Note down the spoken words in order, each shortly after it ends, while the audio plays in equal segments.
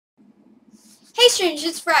Hey strangers,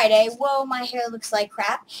 it's Friday. Whoa, my hair looks like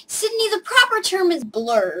crap. Sydney, the proper term is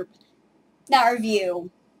blurb, not review.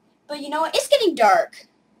 But you know what? It's getting dark.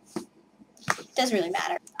 Doesn't really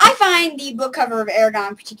matter. I find the book cover of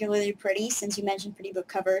Aragon particularly pretty, since you mentioned pretty book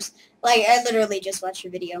covers. Like, I literally just watched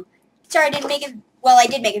your video. Sorry, I didn't make it. Well, I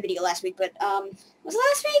did make a video last week, but, was it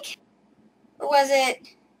last week? Or was it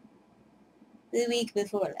the week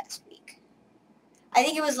before last week? I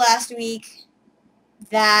think it was last week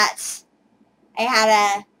that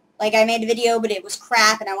I made a video, but it was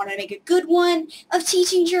crap, and I wanted to make a good one of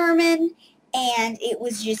teaching German, and it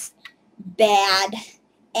was just bad,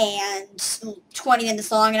 and 20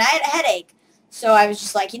 minutes long, and I had a headache. So I was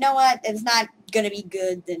just like, you know what, if it's not going to be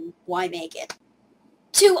good, then why make it?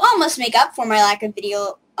 To almost make up for my lack of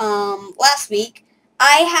video last week,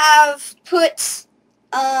 I have put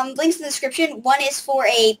links in the description. One is for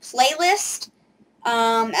a playlist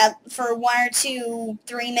for 1 or 2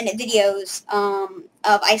 3-minute videos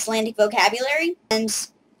of Icelandic vocabulary, and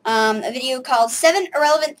a video called 7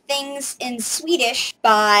 Irrelevant Things in Swedish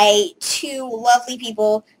by 2 lovely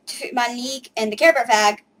people, Monique and the Care Bear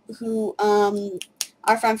Fag, who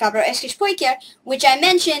are from Farbror Eskers Pojkar, which I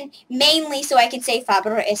mentioned mainly so I can say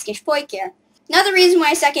Farbror Eskers Pojkar. Another reason why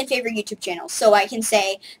I second favorite YouTube channel, so I can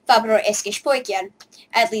say Farbror Eskers Pojkar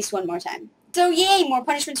at least one more time. So yay, more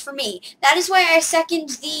punishments for me. That is why I second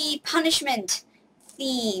the punishment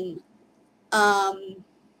theme.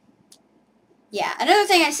 Yeah, another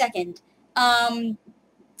thing I second.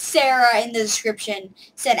 Sarah in the description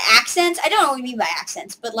said accents. I don't know what you mean by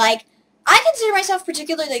accents, but like, I consider myself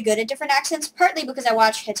particularly good at different accents, partly because I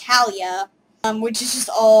watch Hitalia, which is just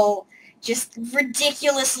all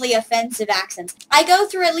ridiculously offensive accents. I go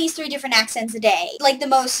through at least 3 different accents a day. Like, the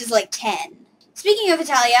most is like 10. Speaking of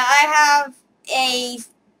Italia, I have a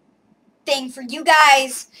thing for you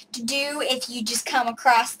guys to do if you just come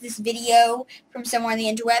across this video from somewhere on the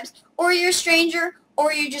interwebs, or you're a stranger,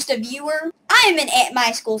 or you're just a viewer. I am in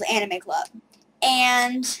my school's anime club,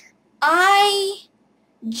 and I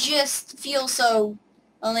just feel so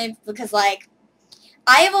lonely because, like,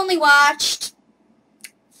 I have only watched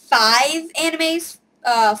 5 animes,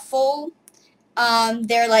 full.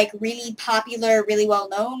 They're like really popular, really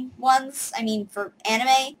well-known ones. I mean, for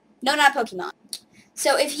anime. No, not Pokemon.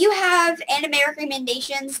 So if you have anime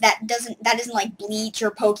recommendations that isn't like Bleach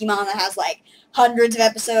or Pokemon that has like hundreds of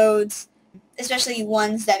episodes, especially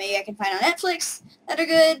ones that maybe I can find on Netflix that are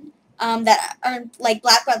good, that are like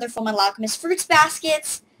Black Butler, Fullmetal Alchemist, Fruits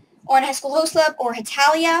Baskets, or in High School Host Club, or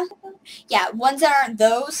Hitalia. Yeah, ones that aren't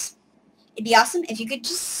those. It'd be awesome if you could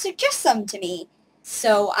just suggest some to me,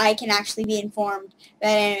 so I can actually be informed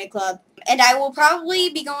about Anime Club. And I will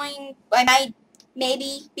probably be going, I might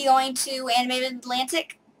maybe be going to Animated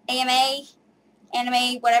Atlantic, AMA,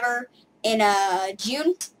 anime, whatever, in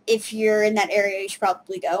June. If you're in that area, you should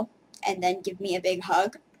probably go, and then give me a big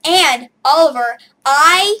hug. And, Oliver,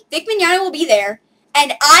 Vic Mignogna will be there,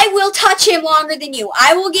 and I will touch him longer than you.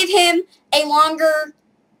 I will give him a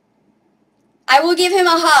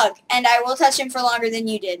hug, and I will touch him for longer than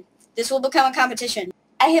you did. This will become a competition.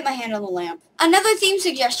 I hit my hand on the lamp. Another theme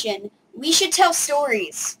suggestion. We should tell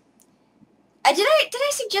stories. Did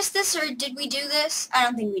I suggest this, or did we do this? I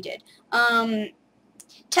don't think we did.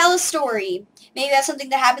 Tell a story. Maybe about something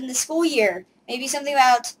that happened this school year. Maybe something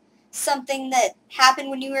about something that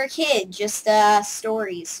happened when you were a kid. Just,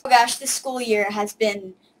 stories. Oh gosh, this school year has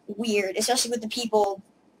been weird, especially with the people,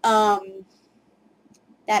 that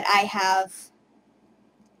I have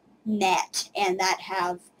met and that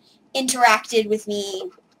have interacted with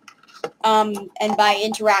me, and by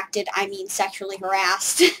interacted I mean sexually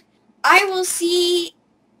harassed. I will see,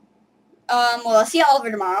 I'll see Oliver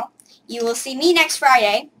tomorrow. You will see me next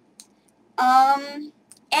Friday. And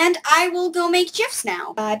I will go make GIFs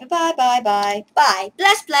now. Bye, bye, bye, bye, bye, bye.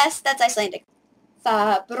 Bless, bless. That's Icelandic.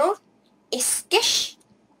 Farbror Eskers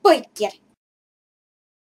Pojkar.